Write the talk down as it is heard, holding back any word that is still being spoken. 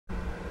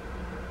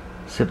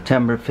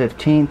September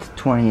 15th,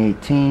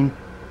 2018.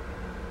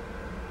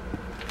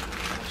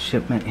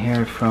 Shipment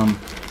here from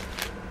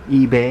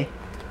eBay.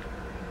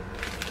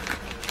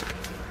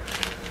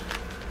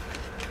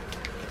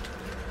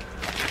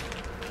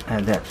 I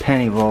had that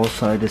penny roll,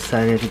 so I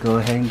decided to go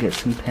ahead and get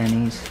some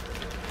pennies.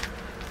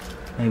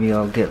 Maybe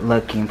I'll get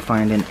lucky and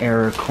find an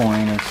error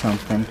coin or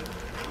something.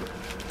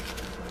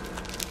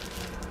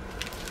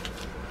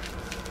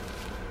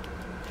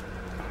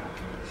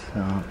 So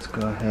let's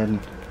go ahead and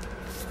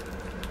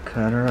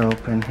cut her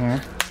open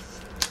here.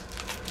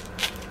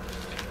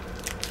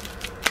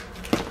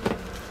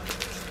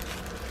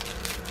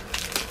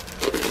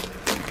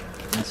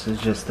 This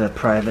is just a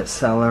private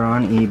seller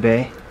on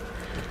eBay,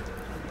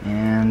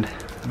 and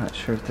I'm not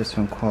sure if this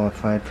one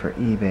qualified for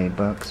eBay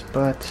bucks,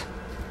 but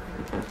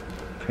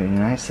pretty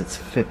nice. It's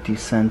 50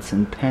 cents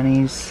in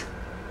pennies.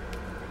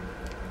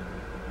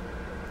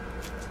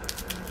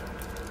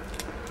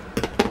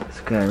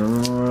 This guy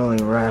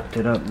really wrapped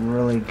it up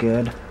really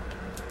good.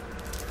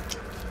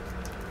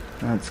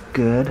 That's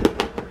good.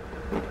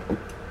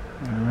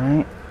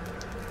 Alright.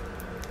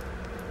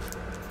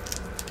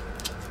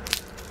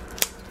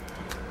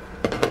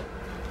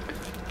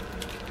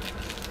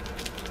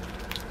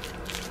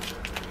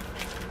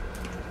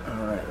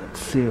 Alright, let's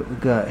see what we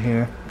got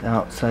here. The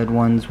outside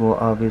ones will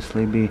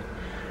obviously be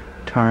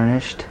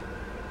tarnished.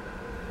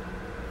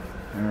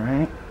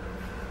 Alright.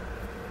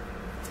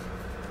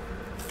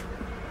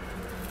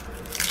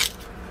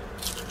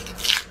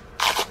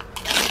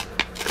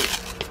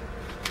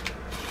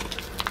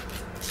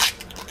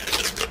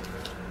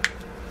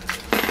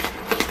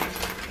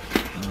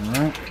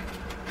 Alright.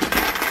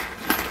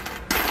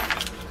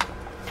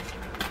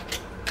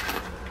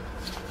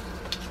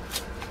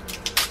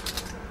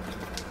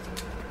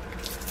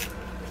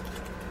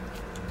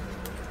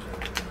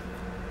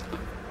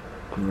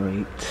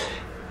 Great.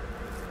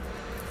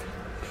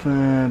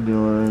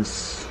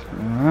 Fabulous.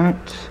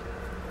 Alright.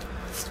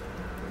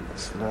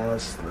 This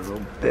last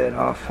little bit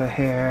off of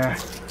here.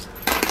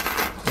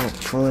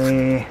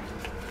 Hopefully.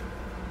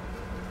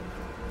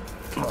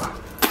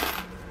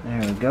 There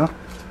we go.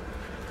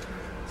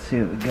 Let's see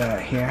what we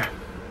got here.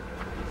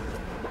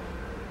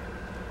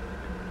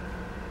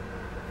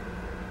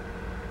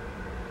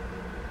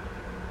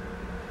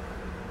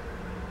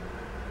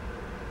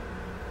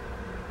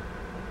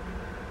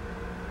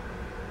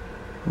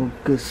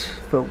 Focus,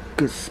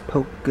 focus,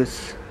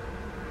 focus.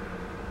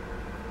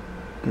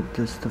 Get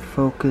this to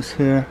focus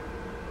here.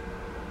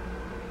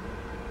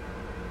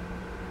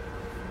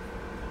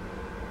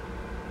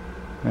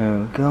 There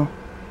we go.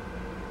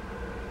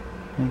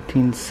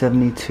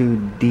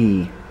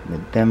 1972D, the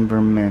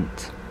Denver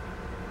Mint.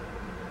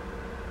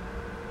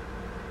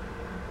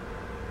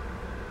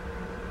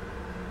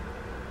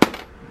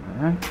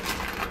 Alright.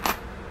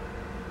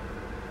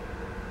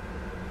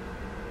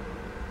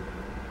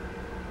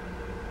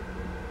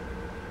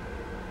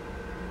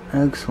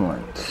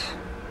 Excellent.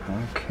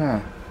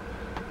 Okay.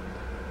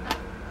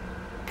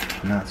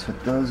 And that's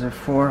what those are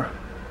for.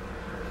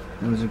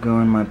 Those are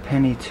going in my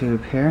penny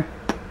tube here.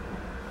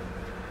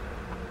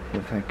 See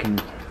if I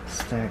can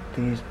stack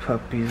these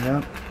puppies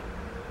up.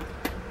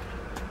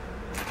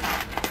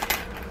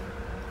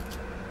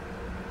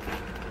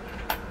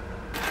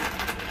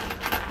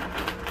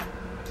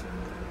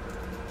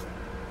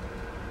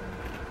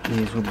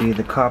 These will be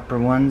the copper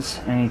ones.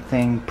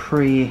 Anything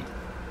pre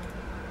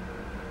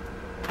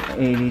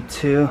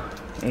 82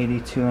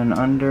 and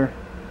under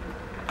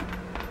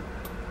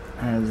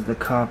has the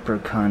copper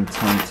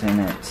content in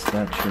it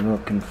that you're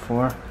looking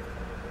for.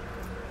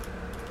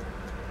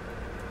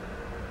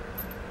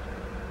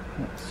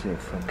 Let's see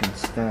if I can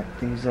stack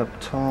these up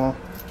tall.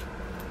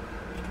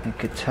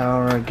 Make a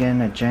tower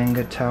again, a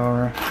Jenga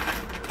tower.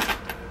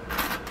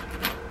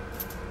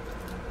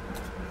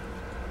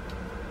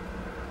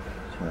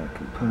 So I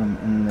can put them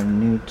in their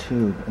new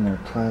tube, in their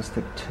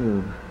plastic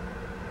tube.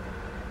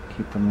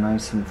 Keep them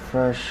nice and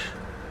fresh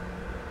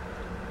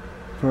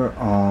for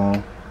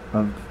all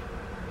of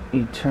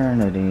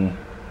eternity.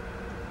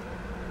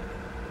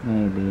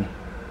 Maybe.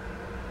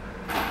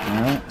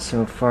 Alright,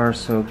 so far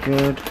so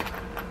good.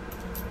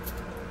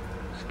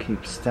 Just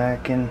keep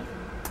stacking.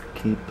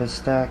 Keep a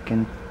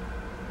stacking.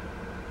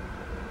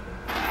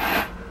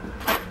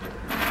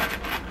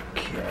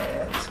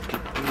 Okay, let's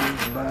get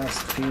these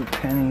last few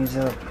pennies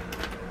up.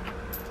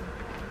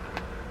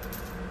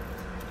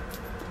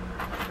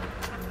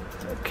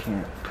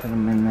 Can't put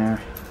them in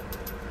there.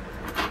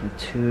 The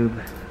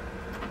tube.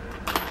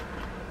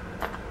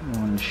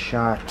 One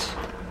shot.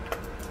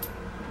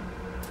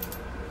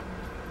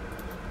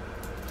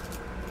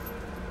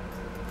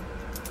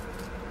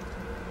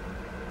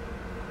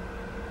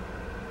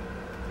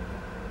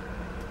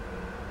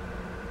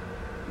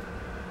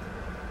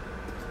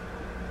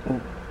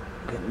 Oh,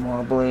 getting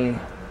wobbly.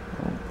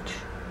 Ouch.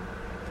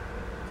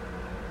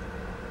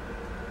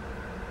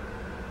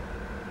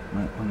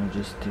 Might want to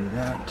just do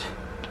that.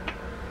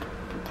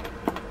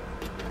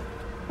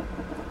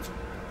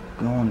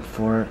 Going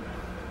for it.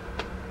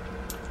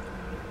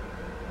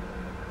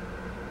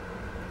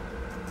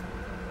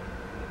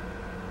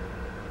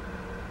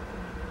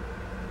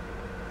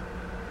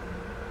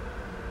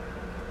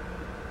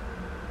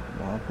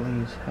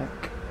 please,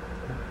 heck.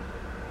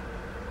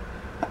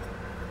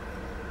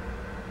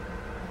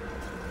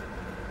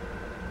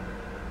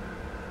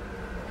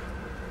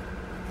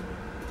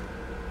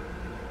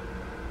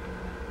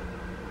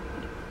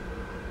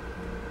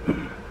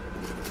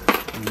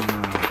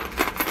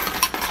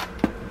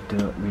 Do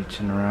it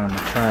reaching around the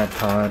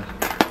tripod.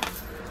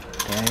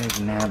 Dag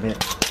nabbit.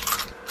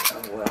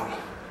 Oh well.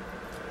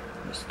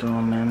 Just do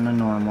them in the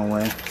normal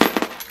way.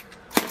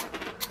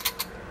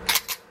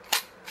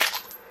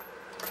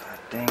 God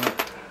dang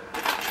it.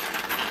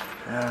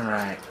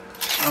 Alright.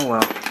 Oh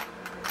well.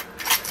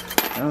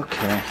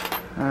 Okay.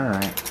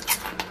 Alright.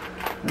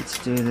 Let's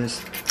do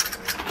this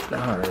the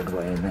hard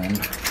way then.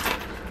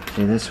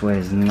 See, this way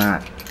is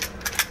not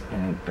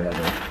any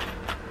better.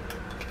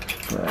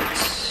 But,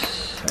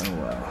 oh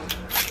well.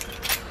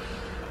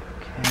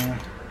 Okay.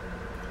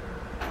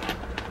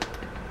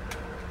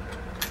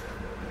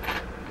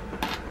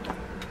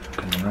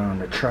 Come around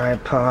the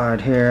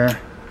tripod here.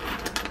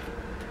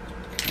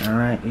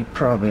 Alright, you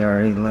probably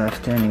already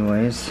left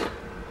anyways.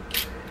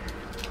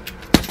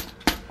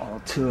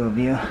 All two of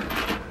you.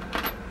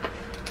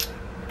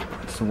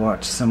 Let's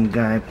watch some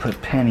guy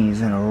put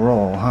pennies in a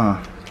roll,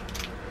 huh?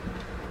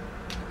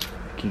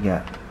 Like you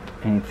got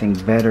anything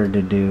better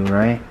to do,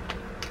 right?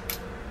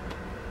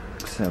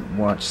 Except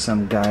watch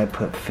some guy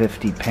put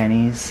 50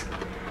 pennies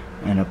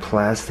in a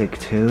plastic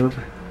tube.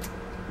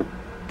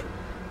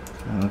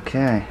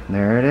 Okay,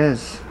 there it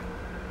is.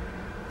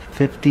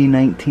 50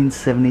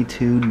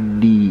 1972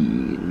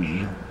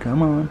 D's.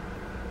 Come on.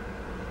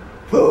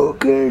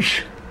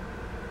 Focus.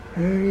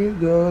 There you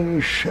go,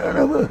 you son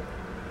of a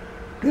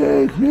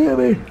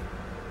dagnabbit.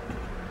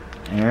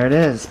 There it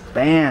is.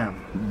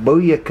 Bam.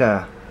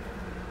 Booyaka.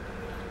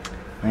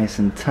 Nice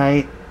and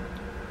tight.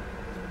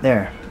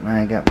 There.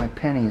 I got my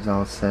pennies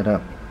all set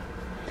up.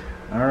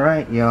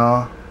 Alright,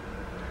 y'all.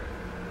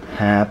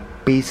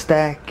 Happy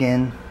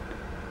stacking.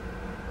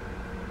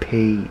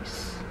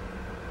 Peace.